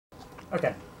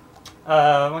Okay.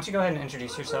 Why don't you go ahead and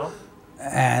introduce yourself?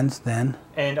 And then?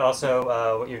 And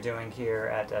also what you're doing here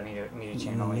at Media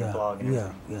Channel, your blog and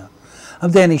everything. Yeah.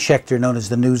 I'm Danny Schechter, known as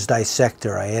the News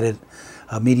Dissector. I edit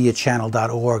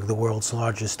MediaChannel.org, the world's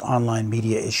largest online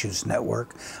media issues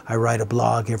network. I write a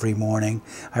blog every morning.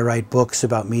 I write books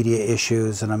about media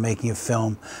issues, and I'm making a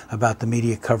film about the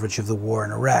media coverage of the war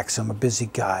in Iraq. So I'm a busy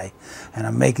guy, and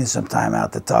I'm making some time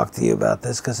out to talk to you about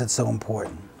this because it's so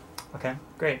important. Okay,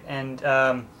 great. And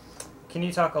can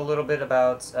you talk a little bit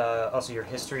about also your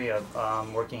history of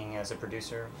working as a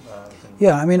producer?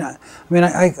 Yeah,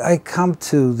 I come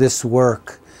to this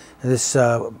work,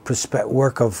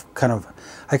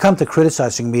 I come to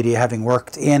criticizing media having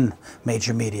worked in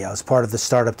major media. I was part of the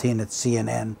startup team at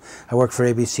CNN. I worked for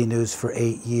ABC News for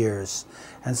 8 years.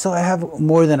 And so I have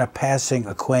more than a passing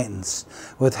acquaintance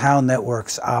with how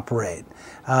networks operate.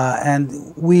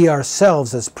 And we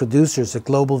ourselves, as producers at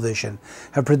Global Vision,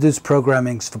 have produced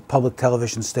programming for public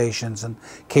television stations and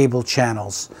cable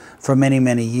channels for many,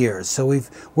 many years. So we've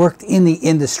worked in the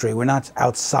industry. We're not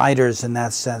outsiders in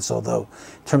that sense, although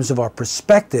in terms of our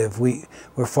perspective,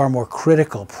 we're far more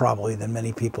critical probably than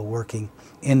many people working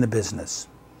in the business.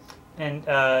 And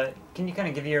can you kind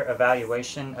of give your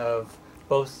evaluation of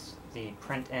both the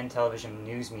print and television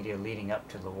news media leading up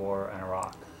to the war in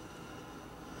Iraq?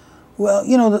 Well,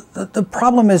 you know, the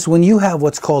problem is when you have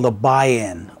what's called a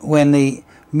buy-in, when the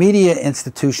media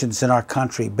institutions in our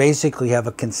country basically have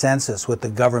a consensus with the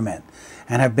government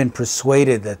and have been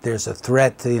persuaded that there's a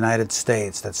threat to the United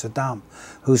States, that Saddam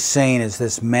Hussein is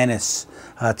this menace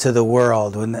to the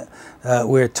world, when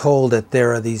we're told that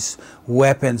there are these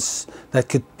weapons that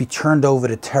could be turned over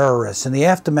to terrorists. In the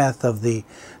aftermath of the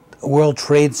World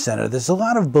Trade Center, there's a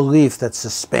lot of belief that's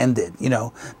suspended. You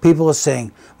know, people are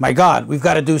saying, my God, we've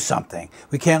got to do something.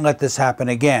 We can't let this happen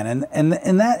again. And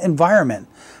in that environment,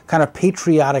 kind of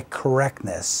patriotic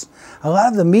correctness, a lot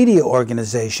of the media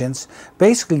organizations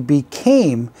basically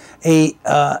became a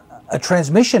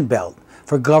transmission belt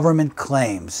for government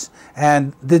claims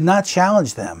and did not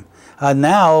challenge them.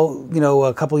 Now, you know,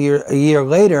 a year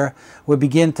later, we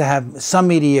begin to have some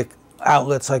media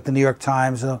outlets like the New York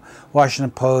Times, the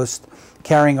Washington Post,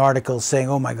 carrying articles saying,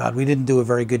 oh my God, we didn't do a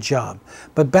very good job.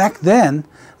 But back then,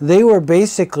 they were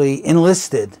basically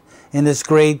enlisted in this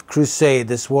great crusade,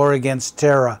 this war against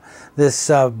terror, this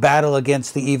battle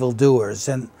against the evildoers.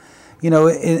 And, you know,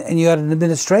 and you had an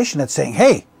administration that's saying,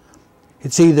 hey,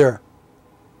 it's either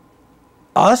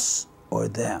us or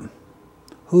them.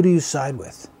 Who do you side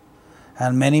with?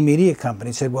 And many media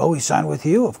companies said, well, we side with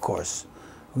you, of course.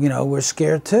 You know, we're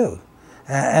scared too.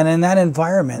 And in that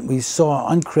environment, we saw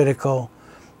uncritical,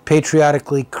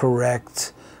 patriotically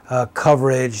correct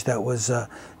coverage that was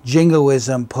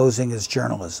jingoism posing as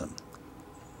journalism.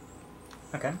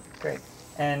 Okay, great.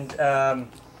 And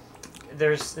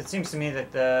it seems to me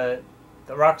that the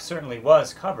Iraq certainly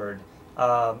was covered,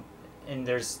 and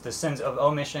there's the sins of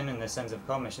omission and the sins of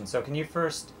commission. So can you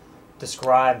first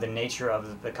describe the nature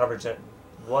of the coverage that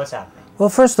was happening? Well,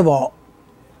 first of all,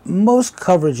 most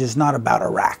coverage is not about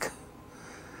Iraq.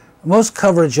 Most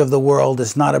coverage of the world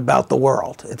is not about the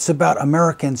world. It's about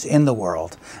Americans in the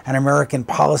world and American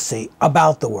policy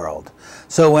about the world.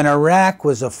 So when Iraq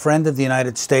was a friend of the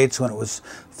United States, when it was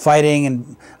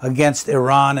fighting against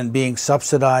Iran and being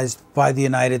subsidized by the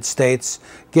United States,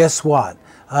 guess what?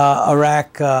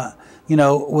 Iraq, you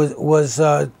know, was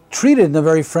treated in a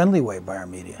very friendly way by our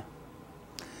media.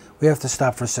 We have to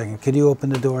stop for a second. Could you open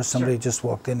the door? Somebody Sure. just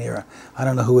walked in here. I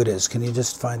don't know who it is. Can you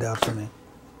just find out for me?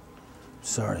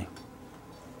 Sorry.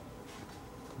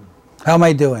 How am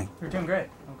I doing? You're doing great.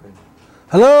 Okay.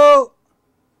 Hello?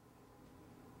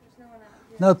 There's no one out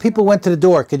here. No, people went to the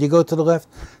door. Could you go to the left?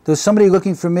 There was somebody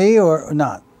looking for me or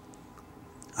not?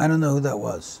 I don't know who that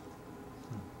was.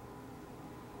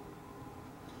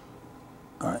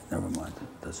 All right, never mind.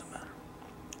 It doesn't matter.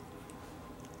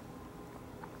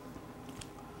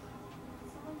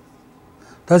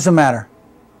 Doesn't matter.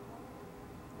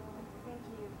 Thank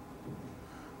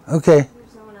you. Okay.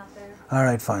 There's no one out there. All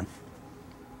right, fine.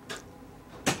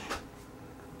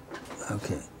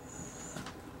 Okay.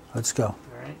 Let's go.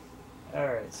 All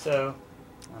right. So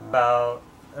about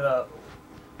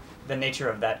the nature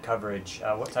of that coverage,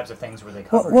 what types of things were they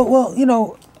covering? Well, you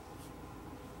know,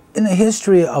 in the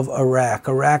history of Iraq,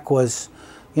 Iraq was,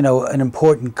 you know, an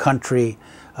important country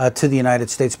to the United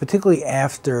States, particularly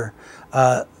after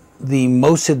the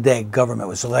Mossadegh government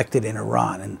was elected in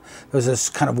Iran, and there was this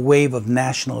kind of wave of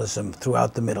nationalism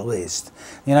throughout the Middle East.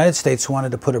 The United States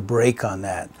wanted to put a brake on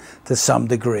that to some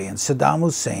degree, and Saddam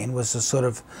Hussein was a sort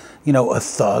of, you know, a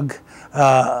thug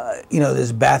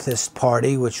this Ba'athist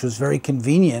party, which was very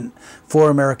convenient for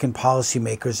American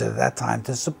policymakers at that time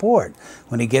to support.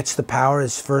 When he gets to power,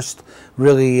 his first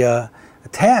really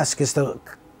task is to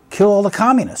kill all the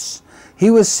communists. He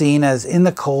was seen as, in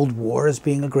the Cold War, as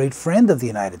being a great friend of the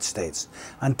United States,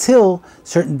 until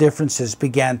certain differences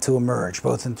began to emerge,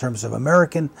 both in terms of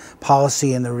American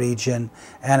policy in the region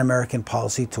and American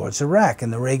policy towards Iraq. In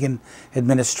the Reagan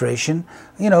administration,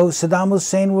 Saddam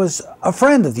Hussein was a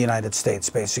friend of the United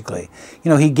States, basically.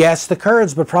 He gassed the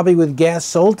Kurds, but probably with gas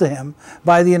sold to him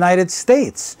by the United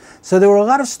States. So there were a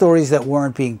lot of stories that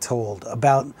weren't being told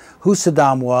about who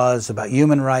Saddam was, about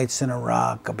human rights in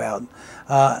Iraq, about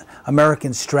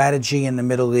American strategy in the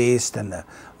Middle East and the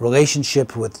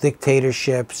relationship with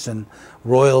dictatorships and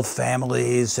royal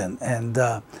families and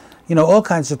all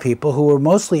kinds of people who were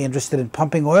mostly interested in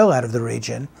pumping oil out of the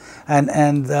region, and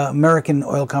American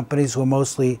oil companies were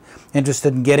mostly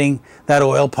interested in getting that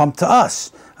oil pumped to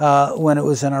us when it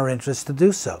was in our interest to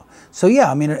do so. So yeah,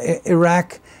 I mean,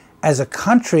 Iraq as a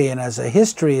country and as a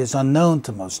history is unknown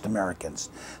to most Americans.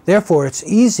 Therefore, it's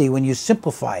easy when you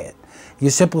simplify it. You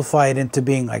simplify it into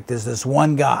being like there's this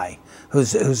one guy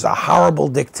who's a horrible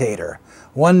dictator.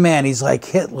 One man, he's like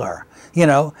Hitler,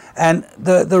 and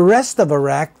the rest of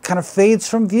Iraq kind of fades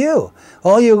from view.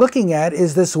 All you're looking at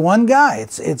is this one guy.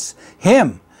 It's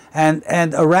him. And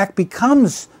Iraq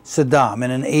becomes Saddam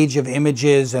in an age of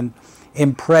images and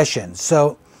impressions.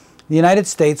 So the United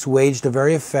States waged a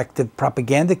very effective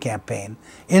propaganda campaign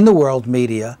in the world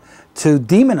media to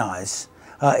demonize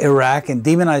Iraq and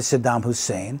demonize Saddam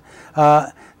Hussein.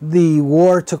 The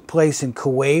war took place in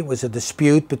Kuwait. It was a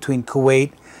dispute between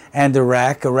Kuwait and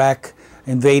Iraq. Iraq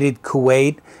invaded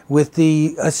Kuwait with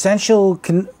the essential,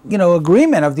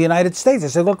 agreement of the United States. They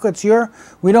said, look,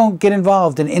 we don't get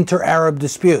involved in inter-Arab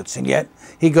disputes. And yet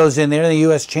he goes in there and the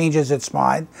U.S. changes its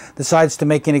mind, decides to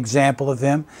make an example of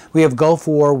him. We have Gulf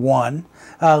War I,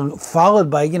 followed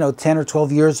by, 10 or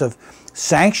 12 years of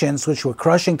sanctions, which were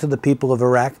crushing to the people of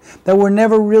Iraq, that were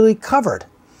never really covered,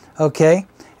 okay?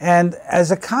 And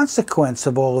as a consequence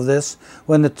of all of this,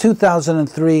 when the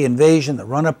 2003 invasion, the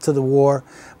run-up to the war,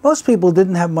 most people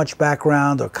didn't have much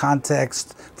background or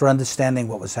context for understanding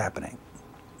what was happening.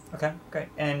 Okay, great.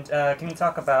 And can you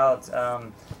talk about,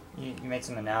 you made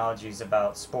some analogies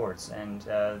about sports, and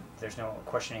there's no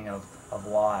questioning of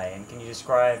why. And can you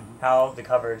describe how the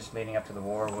coverage leading up to the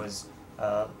war was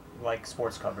like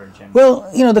sports coverage?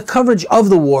 Well, the coverage of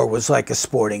the war was like a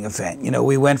sporting event.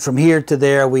 We went from here to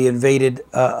there. We invaded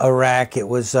Iraq. It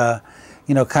was,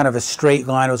 kind of a straight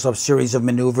line. It was a series of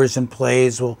maneuvers and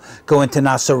plays. We'll go into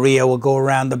Nasiriyah. We'll go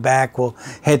around the back. We'll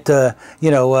head to,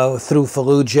 through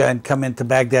Fallujah and come into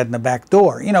Baghdad in the back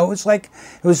door. It was like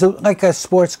a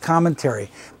sports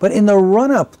commentary. But in the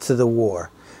run-up to the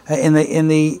war,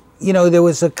 there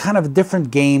was a kind of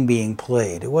different game being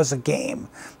played. It was a game,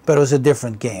 but it was a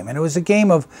different game. And it was a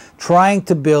game of trying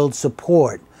to build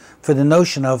support for the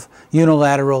notion of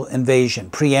unilateral invasion,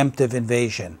 preemptive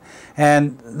invasion.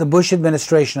 And the Bush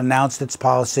administration announced its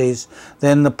policies.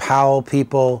 Then the Powell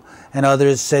people and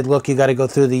others said, look, you got to go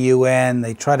through the UN.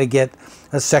 They tried to get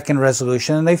a second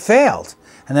resolution, and they failed.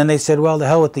 And then they said, well, the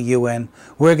hell with the UN.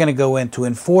 We're going to go in to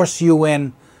enforce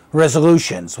UN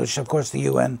resolutions, which of course the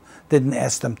UN didn't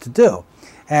ask them to do.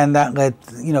 And that led,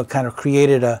 kind of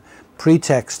created a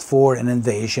pretext for an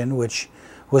invasion, which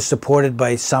was supported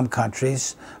by some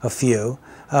countries, a few,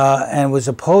 and was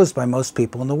opposed by most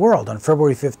people in the world. On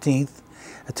February 15th,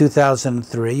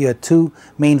 2003, you had two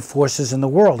main forces in the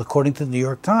world, according to the New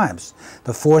York Times.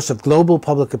 The force of global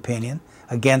public opinion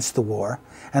against the war,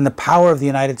 and the power of the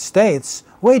United States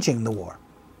waging the war.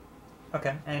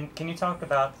 Okay, and can you talk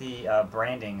about the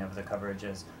branding of the coverage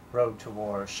as Road to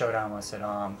War, Showdown with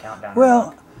Saddam, Countdown?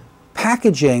 Well,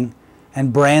 packaging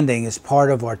and branding is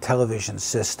part of our television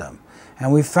system.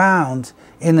 And we found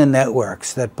in the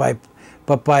networks that by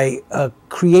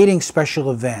creating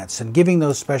special events and giving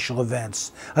those special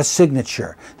events a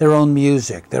signature, their own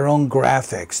music, their own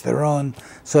graphics, their own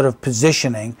sort of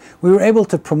positioning, we were able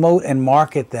to promote and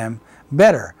market them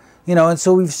better. And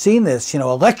so we've seen this,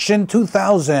 election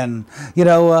 2000,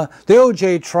 the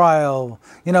OJ trial,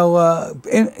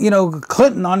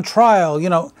 Clinton on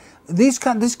trial, these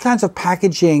kinds of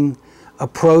packaging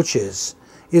approaches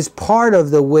is part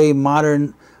of the way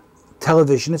modern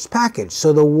television is packaged.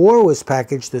 So the war was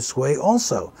packaged this way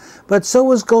also. But so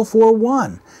was Gulf War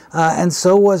I. And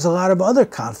so was a lot of other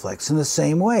conflicts in the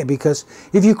same way. Because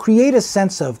if you create a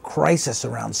sense of crisis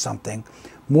around something,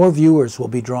 more viewers will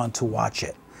be drawn to watch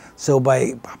it. So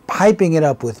by hyping it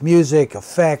up with music,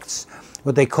 effects,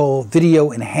 what they call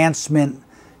video enhancement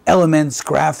elements,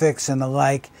 graphics, and the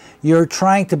like. You're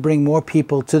trying to bring more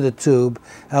people to the tube,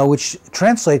 which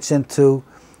translates into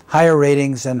higher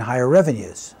ratings and higher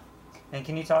revenues. And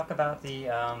can you talk about the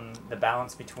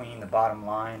balance between the bottom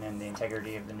line and the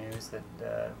integrity of the news?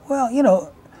 Well, you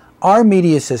know, our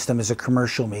media system is a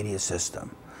commercial media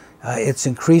system. It's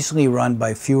increasingly run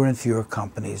by fewer and fewer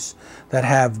companies that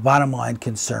have bottom line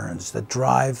concerns that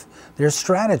drive their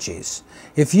strategies.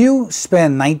 If you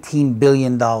spend $19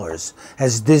 billion,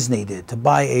 as Disney did, to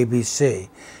buy ABC,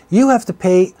 you have to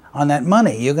pay on that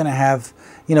money. You're going to have,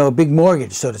 you know, a big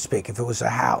mortgage, so to speak, if it was a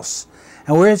house.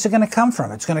 And where is it going to come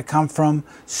from? It's going to come from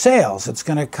sales. It's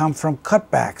going to come from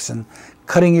cutbacks and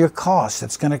cutting your costs.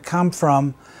 It's going to come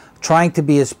from trying to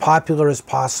be as popular as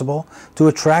possible to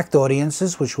attract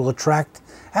audiences, which will attract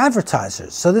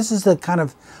advertisers. So this is the kind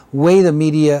of way the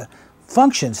media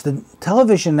functions. The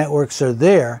television networks are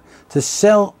there to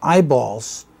sell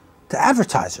eyeballs to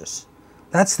advertisers.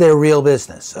 That's their real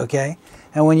business, okay?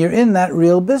 And when you're in that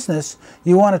real business,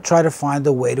 you want to try to find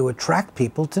a way to attract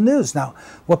people to news. Now,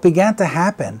 what began to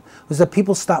happen was that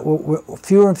people stopped,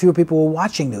 fewer and fewer people were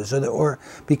watching news, or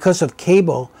because of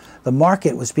cable, the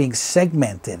market was being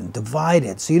segmented and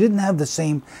divided. So you didn't have the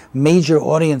same major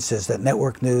audiences that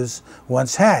network news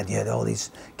once had. You had all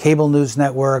these cable news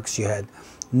networks, you had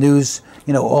news,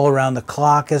 you know, all around the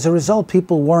clock. As a result,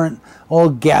 people weren't all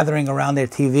gathering around their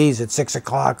TVs at 6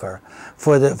 o'clock or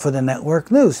for the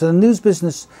network news. So the news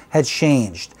business had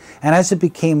changed. And as it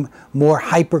became more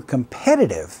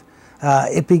hyper-competitive,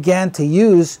 it began to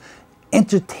use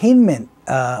entertainment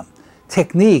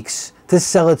techniques to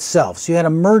sell itself. So you had a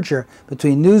merger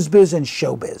between newsbiz and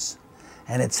showbiz.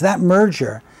 And it's that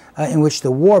merger in which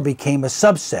the war became a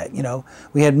subset. You know,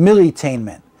 we had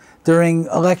militainment. During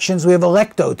elections, we have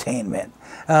electotainment.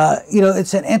 You know,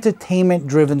 it's an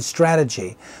entertainment-driven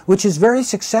strategy, which is very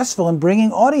successful in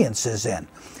bringing audiences in.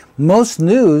 Most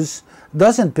news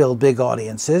doesn't build big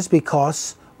audiences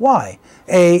because, why?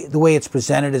 A, the way it's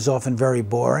presented is often very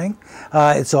boring.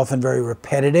 It's often very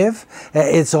repetitive.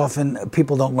 It's often,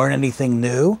 people don't learn anything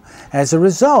new. As a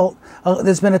result,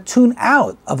 there's been a tune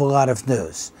out of a lot of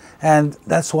news. And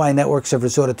that's why networks have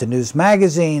resorted to news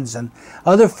magazines and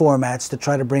other formats to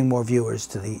try to bring more viewers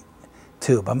to the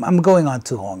tube. I'm going on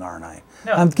too long, aren't I?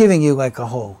 No. I'm giving you like a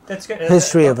whole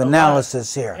history of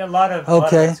analysis here. A lot of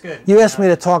okay. That's good. You asked me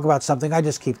to talk about something, I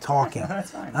just keep talking.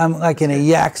 That's fine. I'm like in a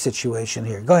yak situation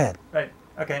here. Go ahead. Right.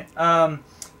 Okay.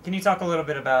 Can you talk a little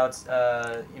bit about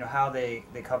you know, how they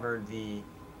covered the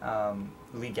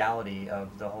legality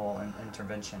of the whole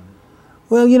intervention?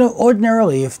 Well, you know,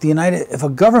 ordinarily, if a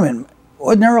government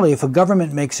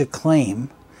makes a claim,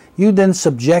 you then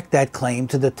subject that claim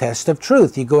to the test of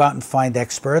truth. You go out and find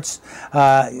experts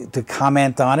to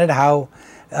comment on it. How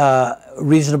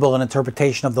reasonable an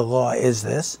interpretation of the law is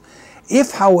this?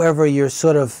 If, however, you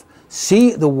sort of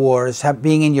see the wars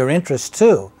being in your interest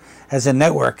too, as a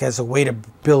network, as a way to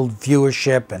build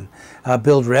viewership and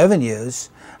build revenues,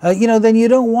 you know, then you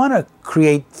don't want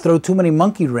to throw too many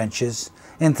monkey wrenches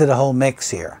into the whole mix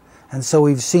here. And so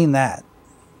we've seen that.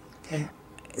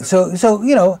 So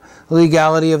you know,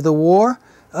 legality of the war,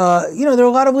 you know, there are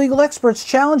a lot of legal experts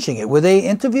challenging it. Were they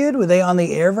interviewed? Were they on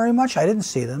the air very much? I didn't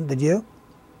see them. Did you?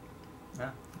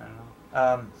 No, I don't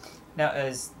know.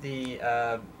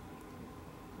 Now,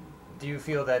 do you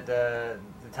feel that the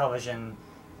television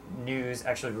news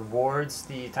actually rewards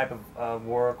the type of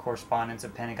war correspondence,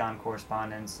 of Pentagon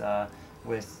correspondence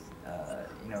with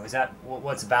you know, is that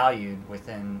what's valued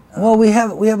within? Well, we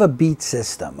have a beat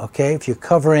system. Okay, if you're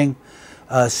covering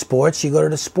sports, you go to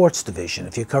the sports division.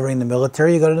 If you're covering the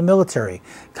military, you go to the military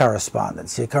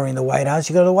correspondence. If you're covering the White House,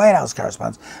 you go to the White House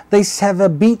correspondence. They have a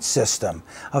beat system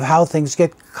of how things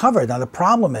get covered. Now, the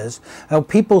problem is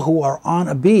people who are on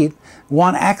a beat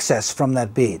want access from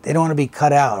that beat. They don't want to be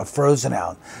cut out or frozen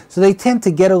out. So they tend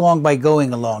to get along by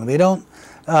going along. They don't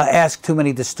ask too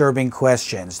many disturbing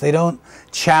questions. They don't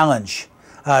challenge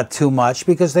too much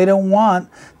because they don't want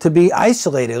to be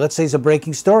isolated. Let's say it's a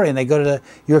breaking story and they go to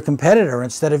your competitor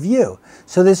instead of you.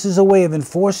 So this is a way of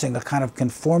enforcing a kind of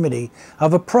conformity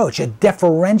of approach, a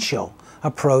deferential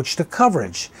approach to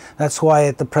coverage. That's why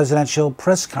at the presidential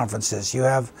press conferences you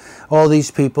have all these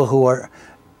people who are,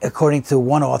 according to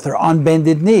one author, on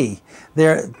bended knee.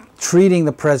 They're treating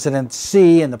the president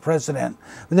and the president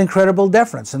with incredible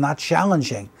deference and not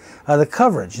challenging the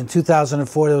coverage. In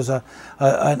 2004, there was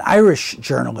an Irish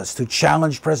journalist who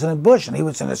challenged President Bush, and he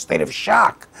was in a state of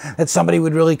shock that somebody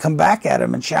would really come back at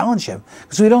him and challenge him,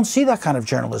 because we don't see that kind of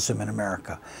journalism in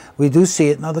America. We do see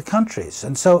it in other countries.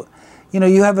 And so, you know,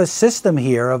 you have a system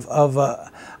here of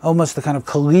almost a kind of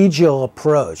collegial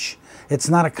approach. It's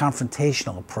not a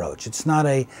confrontational approach. It's not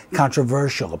a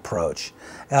controversial approach.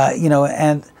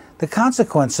 And the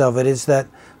consequence of it is that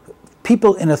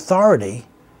people in authority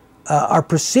are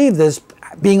perceived as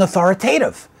being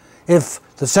authoritative. If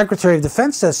the Secretary of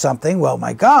Defense says something, well,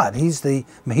 my God, he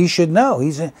should know.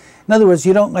 In other words,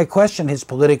 you don't question his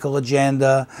political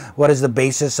agenda. What is the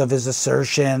basis of his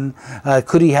assertion?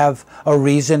 Could he have a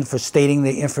reason for stating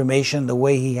the information the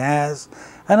way he has?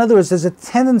 In other words, there's a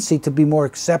tendency to be more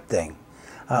accepting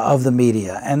of the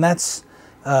media, and that's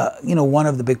one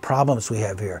of the big problems we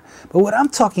have here. But what I'm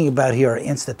talking about here are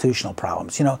institutional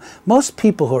problems. Most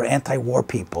people who are anti-war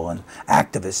people and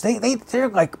activists, they're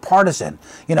like partisan.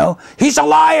 He's a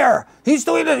liar. He's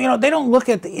doing it. They don't look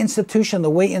at the institution,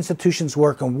 the way institutions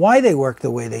work and why they work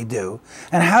the way they do,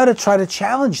 and how to try to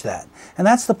challenge that. And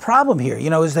that's the problem here,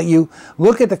 is that you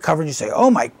look at the coverage and you say,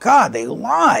 oh my God, they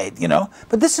lied,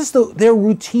 But this is their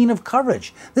routine of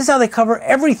coverage. This is how they cover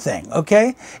everything,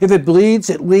 okay? If it bleeds,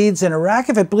 it leads in Iraq.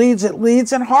 If it bleeds, it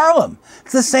leads in Harlem.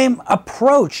 It's the same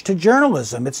approach to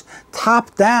journalism. It's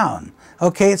top down.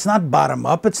 Okay, it's not bottom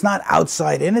up. It's not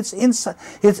outside in. It's inside.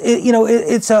 It's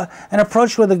an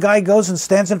approach where the guy goes and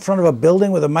stands in front of a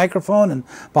building with a microphone, and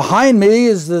behind me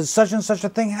is the such and such a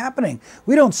thing happening.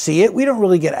 We don't see it. We don't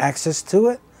really get access to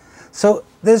it. So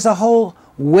there's a whole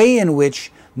way in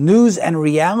which news and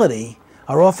reality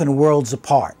are often worlds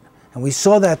apart, and we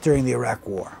saw that during the Iraq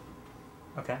War.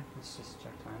 Okay, let's just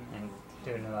check time and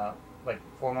do it in about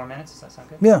 4 more minutes. Does that sound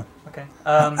good? Yeah. Okay.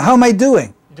 How am I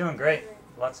doing? You're doing great.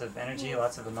 Lots of energy,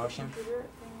 lots of emotion. Computer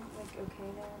thing, okay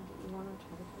now? Do you want to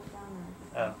try to put it down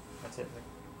or? Oh, that's it.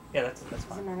 Yeah, that's Does it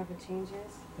fine. matter if it changes?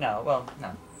 No, well, no.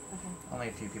 Okay. Only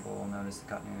a few people will notice the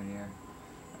continuity here.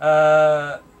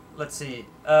 Let's see.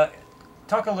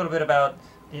 Talk a little bit about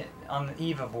on the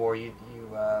eve of war. You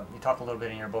talk a little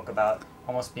bit in your book about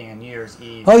almost being a New Year's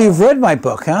Eve. Oh, you've read my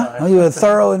book, huh? Oh, you had a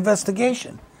thorough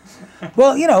investigation.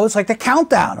 Well, it's like the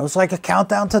countdown. It was like a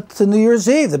countdown to New Year's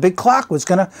Eve. The big clock was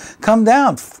going to come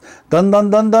down. Dun,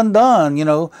 dun, dun, dun,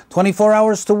 dun. 24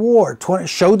 hours to war.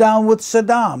 Showdown with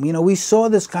Saddam. We saw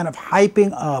this kind of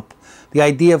hyping up the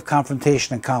idea of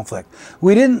confrontation and conflict.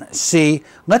 We didn't see,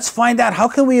 let's find out, how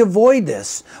can we avoid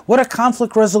this? What are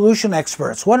conflict resolution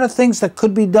experts? What are things that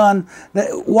could be done?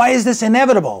 Why is this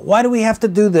inevitable? Why do we have to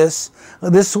do this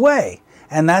way?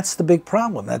 And that's the big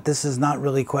problem, that this is not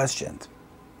really questioned.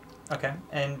 Okay,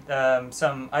 and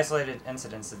some isolated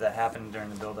incidents that happened during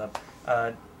the build-up.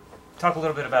 Talk a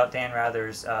little bit about Dan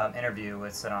Rather's interview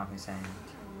with Saddam Hussein.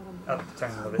 Oh,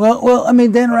 turn a little bit. Well, I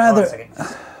mean, Dan Rather. Hold on a second.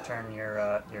 Just turn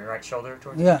your right shoulder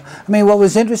towards. Yeah, I mean, what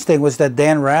was interesting was that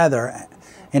Dan Rather,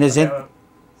 in his Sorry.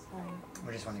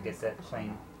 We just want to get that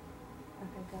plane.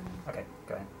 Okay, go ahead. Okay,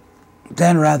 go ahead.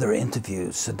 Dan Rather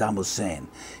interviews Saddam Hussein.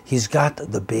 He's got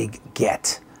the big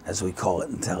get, as we call it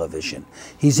in television.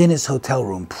 He's in his hotel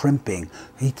room primping.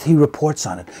 He reports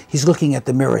on it. He's looking at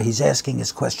the mirror. He's asking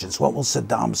his questions. What will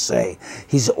Saddam say?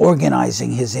 He's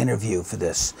organizing his interview for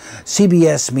this.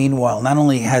 CBS, meanwhile, not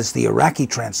only has the Iraqi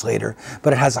translator,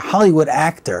 but it has a Hollywood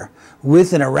actor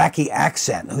with an Iraqi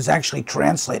accent who's actually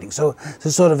translating. So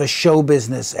it's sort of a show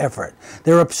business effort.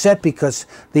 They're upset because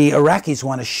the Iraqis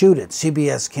want to shoot it.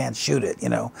 CBS can't shoot it,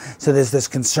 So there's this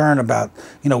concern about,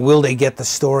 will they get the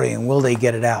story and will they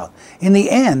get it out? In the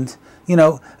end,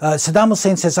 Saddam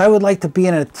Hussein says, I would like to be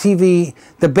in a TV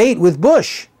debate with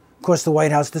Bush. Of course, the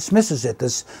White House dismisses it.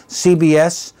 Does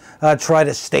CBS try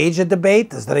to stage a debate?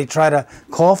 Does they try to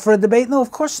call for a debate? No,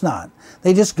 of course not.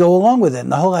 They just go along with it.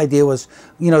 And the whole idea was,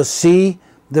 see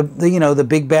the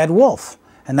big bad wolf.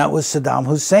 And that was Saddam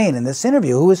Hussein in this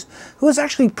interview, who was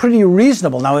actually pretty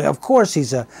reasonable. Now, of course,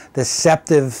 he's a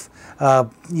deceptive,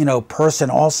 person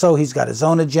also. He's got his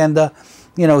own agenda.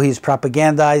 He's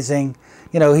propagandizing.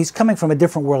 He's coming from a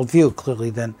different worldview, clearly,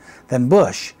 than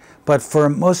Bush. But for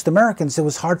most Americans, it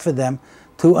was hard for them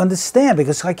to understand,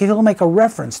 because if he'll make a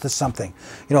reference to something,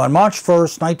 on March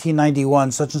 1st,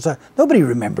 1991, such and such, nobody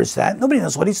remembers that. Nobody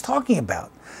knows what he's talking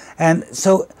about. And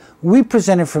so we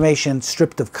present information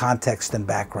stripped of context and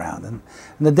background. And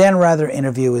the Dan Rather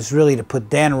interview is really to put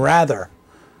Dan Rather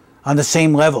on the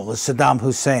same level as Saddam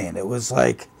Hussein. It was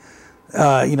like,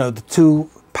 the two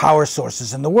power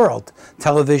sources in the world,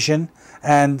 television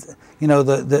and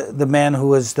the man who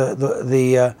was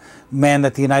the man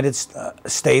that the United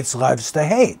States loves to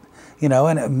hate, and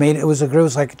it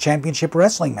was like a championship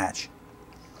wrestling match.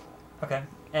 Okay,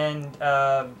 and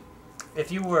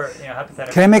if you were,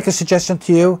 hypothetically. Can I make a suggestion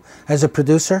to you as a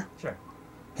producer? Sure.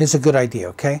 Here's a good idea.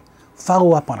 Okay,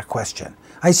 follow up on a question.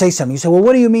 I say something. You say, well,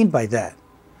 what do you mean by that?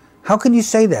 How can you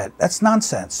say that? That's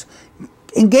nonsense.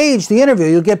 engage the interview.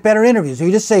 You'll get better interviews. If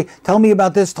you just say, tell me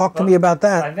about this, talk to me about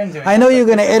that. I've been doing I know you're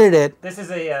going to edit it. This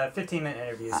is a 15-minute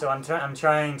interview, so I'm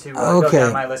trying to go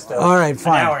down my list of all right,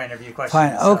 fine. an hour interview questions.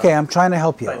 Fine. So, okay, I'm trying to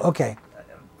help you. but, okay.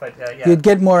 But yeah. You'd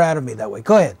get more out of me that way.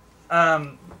 Go ahead.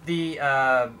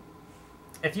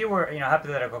 If you were,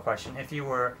 hypothetical question, if you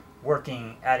were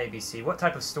working at ABC, what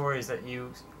type of stories that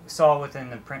you saw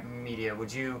within the print media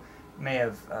would you may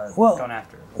have gone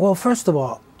after? Well, first of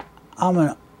all,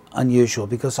 I'm unusual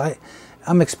because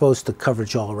I'm exposed to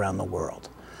coverage all around the world.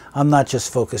 I'm not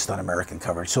just focused on American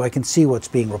coverage, so I can see what's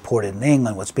being reported in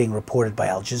England, what's being reported by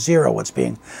Al Jazeera, what's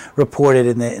being reported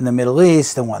in the Middle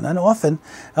East, and whatnot. And often,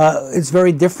 it's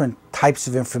very different types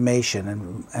of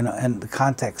information, and the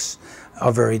contexts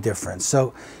are very different.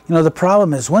 So, the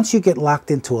problem is once you get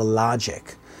locked into a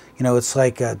logic, it's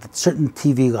like a certain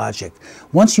TV logic.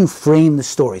 Once you frame the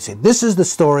story, say this is the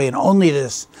story and only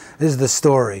this is the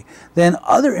story, then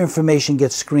other information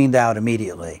gets screened out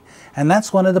immediately. And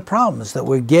that's one of the problems, that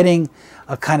we're getting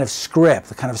a kind of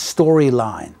script, a kind of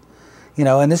storyline.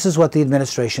 And this is what the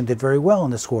administration did very well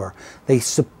in this war. They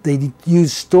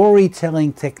used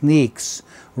storytelling techniques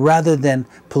rather than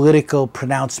political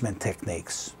pronouncement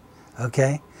techniques.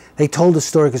 Okay? They told the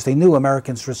story because they knew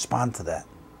Americans respond to that.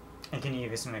 And can you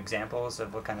give us some examples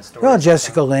of what kind of stories? Well,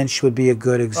 Jessica Lynch would be a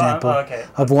good example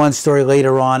of one story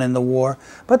later on in the war.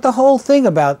 But the whole thing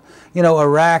about,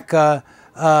 Iraq, there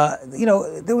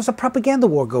was a propaganda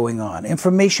war going on,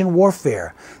 information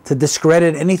warfare, to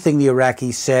discredit anything the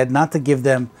Iraqis said, not to give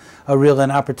them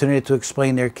an opportunity to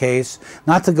explain their case,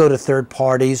 not to go to third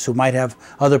parties who might have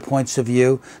other points of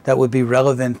view that would be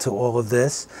relevant to all of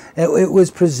this. It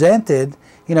was presented,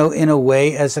 in a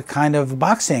way as a kind of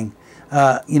boxing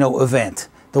event,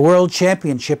 the World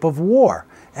Championship of War,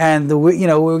 and we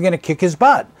were going to kick his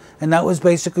butt, and that was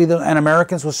basically and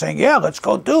Americans were saying, yeah, let's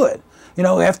go do it.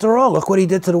 After all, look what he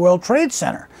did to the World Trade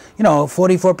Center.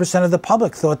 44% of the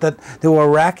public thought that there were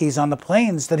Iraqis on the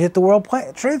planes that hit the World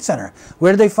Trade Center.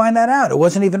 Where did they find that out? It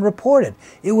wasn't even reported.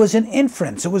 It was an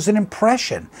inference. It was an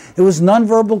impression. It was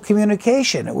nonverbal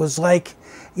communication. It was like,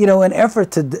 an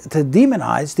effort to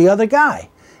demonize the other guy.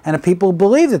 And people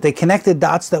believed it. They connected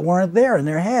dots that weren't there in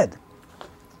their head.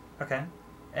 Okay.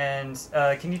 And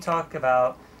can you talk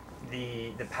about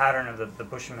the pattern of the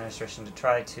Bush administration to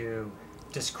try to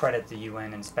discredit the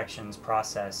UN inspections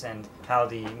process and how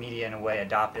the media, in a way,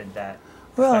 adopted that?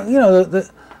 Well,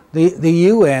 the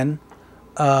UN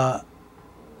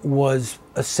was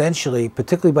essentially,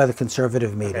 particularly by the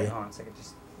conservative media. Okay, hold on a second.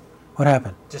 What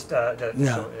happened? Just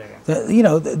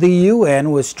the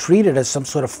UN was treated as some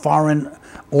sort of foreign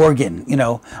organ,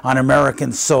 on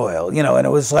American soil, and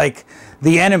it was like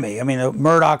the enemy. I mean, the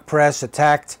Murdoch press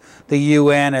attacked the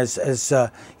UN as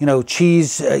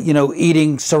cheese,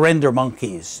 eating surrender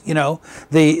monkeys.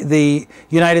 The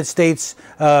United States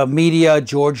media,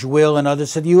 George Will and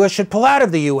others said the U.S. should pull out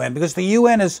of the UN because the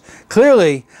UN is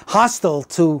clearly hostile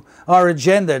to our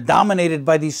agenda, dominated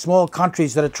by these small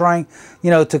countries that are trying,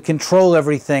 to control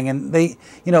everything, and they,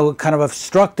 kind of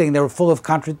obstructing. They're full of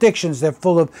contradictions. They're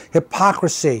full of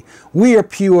hypocrisy. We are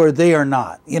pure, they are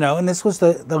not. And this was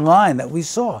the line that we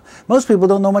saw. Most people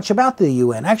don't know much about the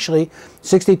UN. Actually,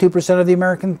 62% of the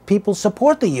American people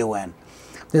support the UN.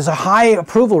 There's a high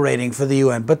approval rating for the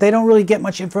UN, but they don't really get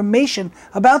much information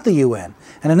about the UN.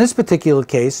 And in this particular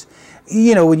case,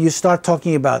 when you start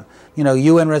talking about,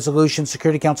 UN resolution,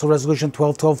 Security Council resolution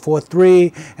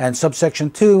 12.12.4.3 and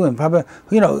subsection 2, and probably,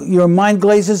 your mind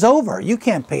glazes over. You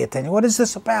can't pay attention. What is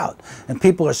this about? And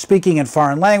people are speaking in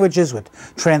foreign languages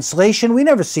with translation. We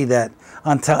never see that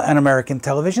on American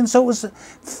television. So it was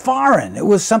foreign. It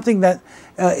was something that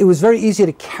it was very easy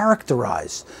to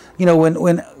characterize.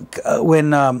 When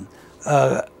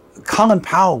Colin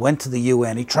Powell went to the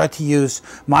UN. He tried to use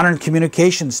modern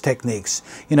communications techniques.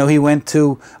 He went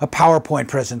to a PowerPoint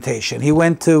presentation. He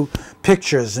went to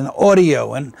pictures and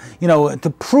audio and,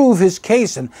 to prove his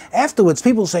case. And afterwards,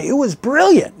 people say it was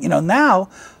brilliant. Now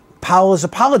Powell is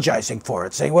apologizing for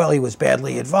it, saying, well, he was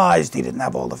badly advised. He didn't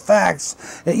have all the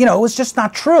facts. It was just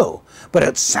not true. But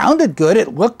it sounded good.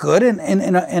 It looked good. And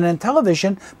in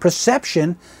television,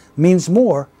 perception means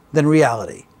more than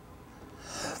reality.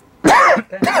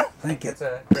 Okay. Thank you. That's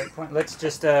a great point. Let's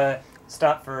just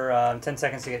stop for 10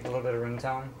 seconds to get a little bit of room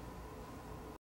tone.